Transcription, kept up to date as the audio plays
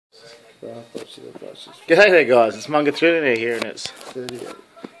G'day there guys, it's Munga Trinity here and it's 38.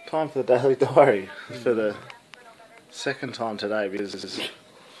 time for the Daily Diary for the second time today because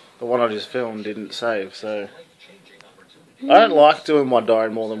the one I just filmed didn't save, so I don't like doing my diary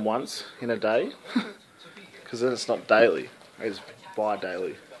more than once in a day because then it's not daily, it's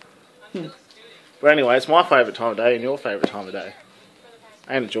bi-daily. But anyway, it's my favourite time of day and your favourite time of day.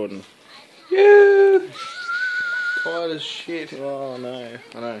 Ain't it, Jordan? Yeah! Tired as shit. Oh no,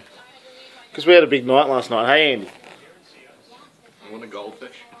 I know. Because we had a big night last night. Hey Andy. I want a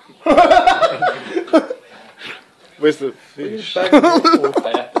goldfish. Where's the fish? I ate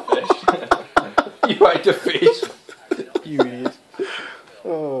the fish. You ate the fish. You idiot.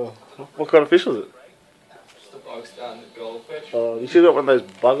 Oh, what kind of fish was it? Just a bog standard goldfish. Oh, you should have got one of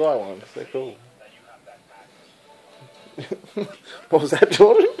those bug eye ones. They're cool. What was that,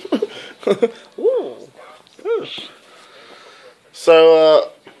 Jordan? Ooh.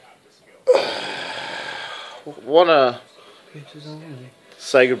 So, wanna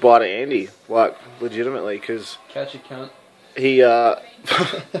say goodbye to Andy, like legitimately, because Catch a cunt. he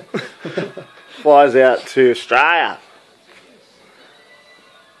flies out to Australia.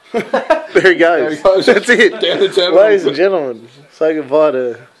 There he goes. There he goes. That's it. Down the terminal. Ladies and gentlemen, say goodbye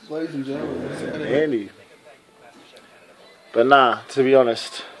to Ladies and gentlemen. Andy. But nah, to be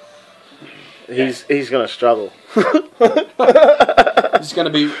honest, he's gonna struggle. He's going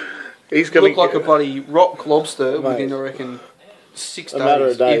to be... He's gonna look like a bloody rock lobster Mate. within, I reckon, 6 a days. matter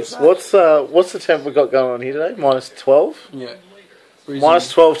of days. If- What's the temp we got going on here today? Minus 12. Yeah.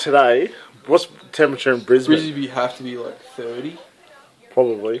 Minus 12 today. What's the temperature in Brisbane? Brisbane have to be like 30,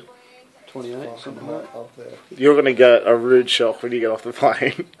 Probably. 28, something like that. Up there. You're gonna get a rude shock when you get off the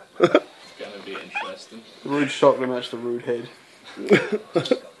plane. It's gonna be interesting. Rude shock to match the rude head.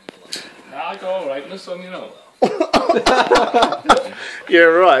 Nah, I go alright in the sun, you know. Yeah,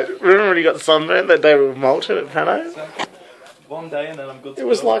 right. Remember when you got sunburned that day with Moulton at Pano? One day and then I'm good to It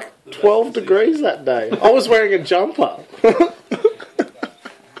was go. like The rest 12 of the degrees that day. I was wearing a jumper. season.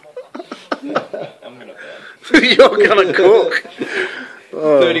 I'm gonna bed. You're gonna cook.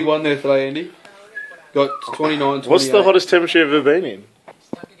 Oh. 31 there today, Andy. Got 29, 28. What's the hottest temperature you've ever been in?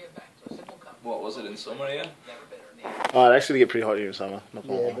 What was it in summer, yeah? Oh, it actually get pretty hot here in summer. Not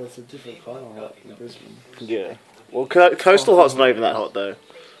gonna Yeah, lie. but it's a different kind of hot in Brisbane. Yeah. Well, coastal hot's not even that hot though.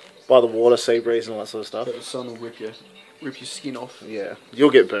 By the water, sea breeze, and all that sort of stuff. But the sun will rip your skin off. Yeah,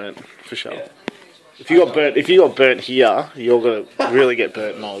 you'll get burnt for sure. Yeah. If you got burnt here, you're gonna really get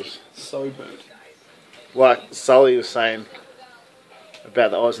burnt in Oz. So burnt. Like Sully was saying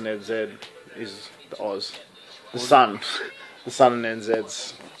about the Oz and NZ is the Oz. The sun and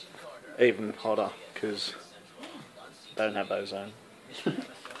NZ's even hotter because they don't have ozone.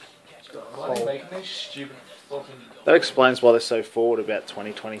 Why are you making this stupid fucking... That explains why they're so forward about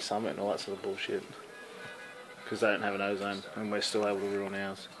 2020 summit and all that sort of bullshit. Because they don't have an ozone and we're still able to ruin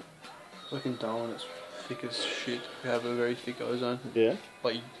ours. Like in Darwin, it's thick as shit. We have a very thick ozone. Yeah,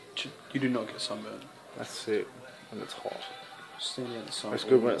 Like, you do not get sunburn. that's it. And it's hot. Standing out in the sun. It's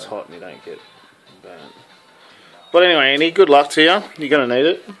good when it's hot and you don't get burnt. But anyway, Andy, good luck to you. You're going to need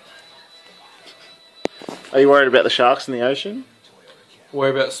it. Are you worried about the sharks in the ocean?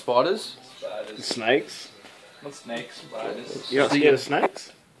 Worry about spiders? The Spiders. snakes? Not snakes, spiders. You're not scared of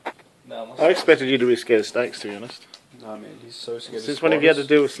snakes? No, I'm I expected you to be scared of snakes, to be honest. Nah, man, he's so scared Since of when have you had to spiders.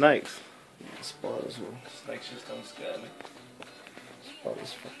 deal with snakes? Spiders will. Snakes just don't scare me.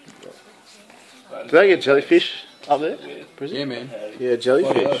 Spiders fucking got. Spiders Do they get jellyfish up there? weird. Yeah, man. Yeah,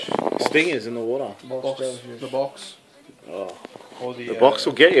 jellyfish. Stingers in the water. Box jellyfish. The box. Oh, Or the, the box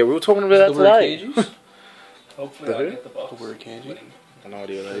will get you. We were talking about that the today. Wurrikanjis? Hopefully The I'll who? get the box. The Wurrikanji. I have no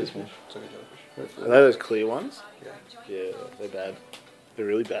idea what that is, man. It's like a jellyfish. Are they those clear ones? Yeah. Yeah, they're bad. They're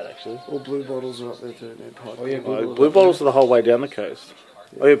really bad, actually. All blue bottles are up there too. Oh, yeah, Oh, blue bottles are the whole way down the coast.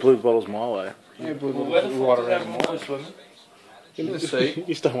 Oh yeah, blue bottles my way. Yeah, blue Well, bottles where the right fuck does around everyone go swimming? in the sea.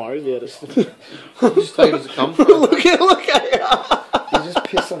 Just don't worry about it. Just take it as it comes. look at You just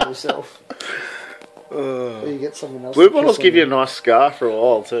piss on yourself. Or you get someone else. Blue to piss bottles on give you a nice scar for a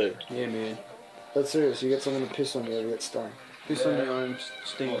while too. Yeah, man. That's serious. You get someone to piss on you, you get stung. Piss on your own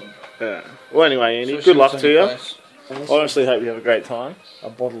sting. Yeah. Well, anyway, Andy, So good luck shit to on you. your face. Honestly, Honestly, hope you have a great time. a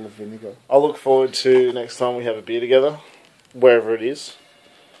bottle of vinegar. I look forward to next time we have a beer together, wherever it is.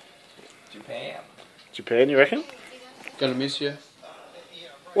 Japan. Japan, you reckon? Gonna miss you.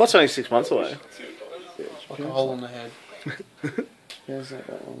 Well, it's only 6 months away. Like a hole in the head. Japan's not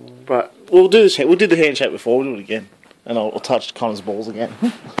that long away. But we'll do this. We'll do the handshake before. We'll do it again, and I'll touch Connor's balls again.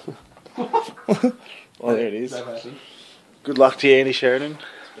 Oh, there it is. So happy. Good luck to you, Andy Sheridan.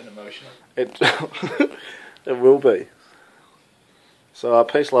 It's been emotional. It it will be. So,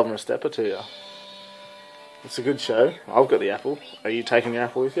 peace, love, and respect to you. It's a good show. I've got the apple. Are you taking the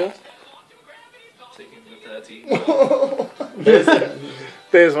apple with you? Taking the 30.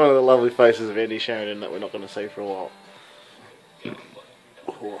 There's one of the lovely faces of Andy Sheridan that we're not going to see for a while.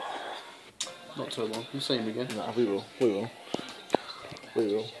 Not too long. We'll see him again. No, we will. We will. We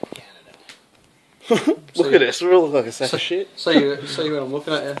will. Look at us. We all look like a sack of shit. See you when I'm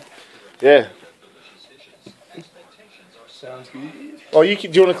looking at you. Yeah. Sounds good. Oh, do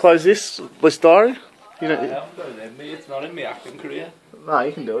you want to close this diary? You I know, haven't got it in me. It's not in my acting career. no,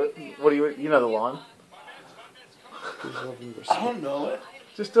 you can do it. What do you know the line? I don't know it.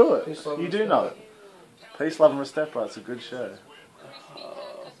 Just do it. Peace, love, You and do respect. know it. Peace, love, and respect, bro. It's a good show.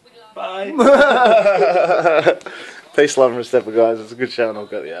 Bye. Peace, love, and respect, guys. It's a good show, and I'll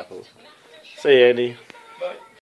get the apples. See you, Andy.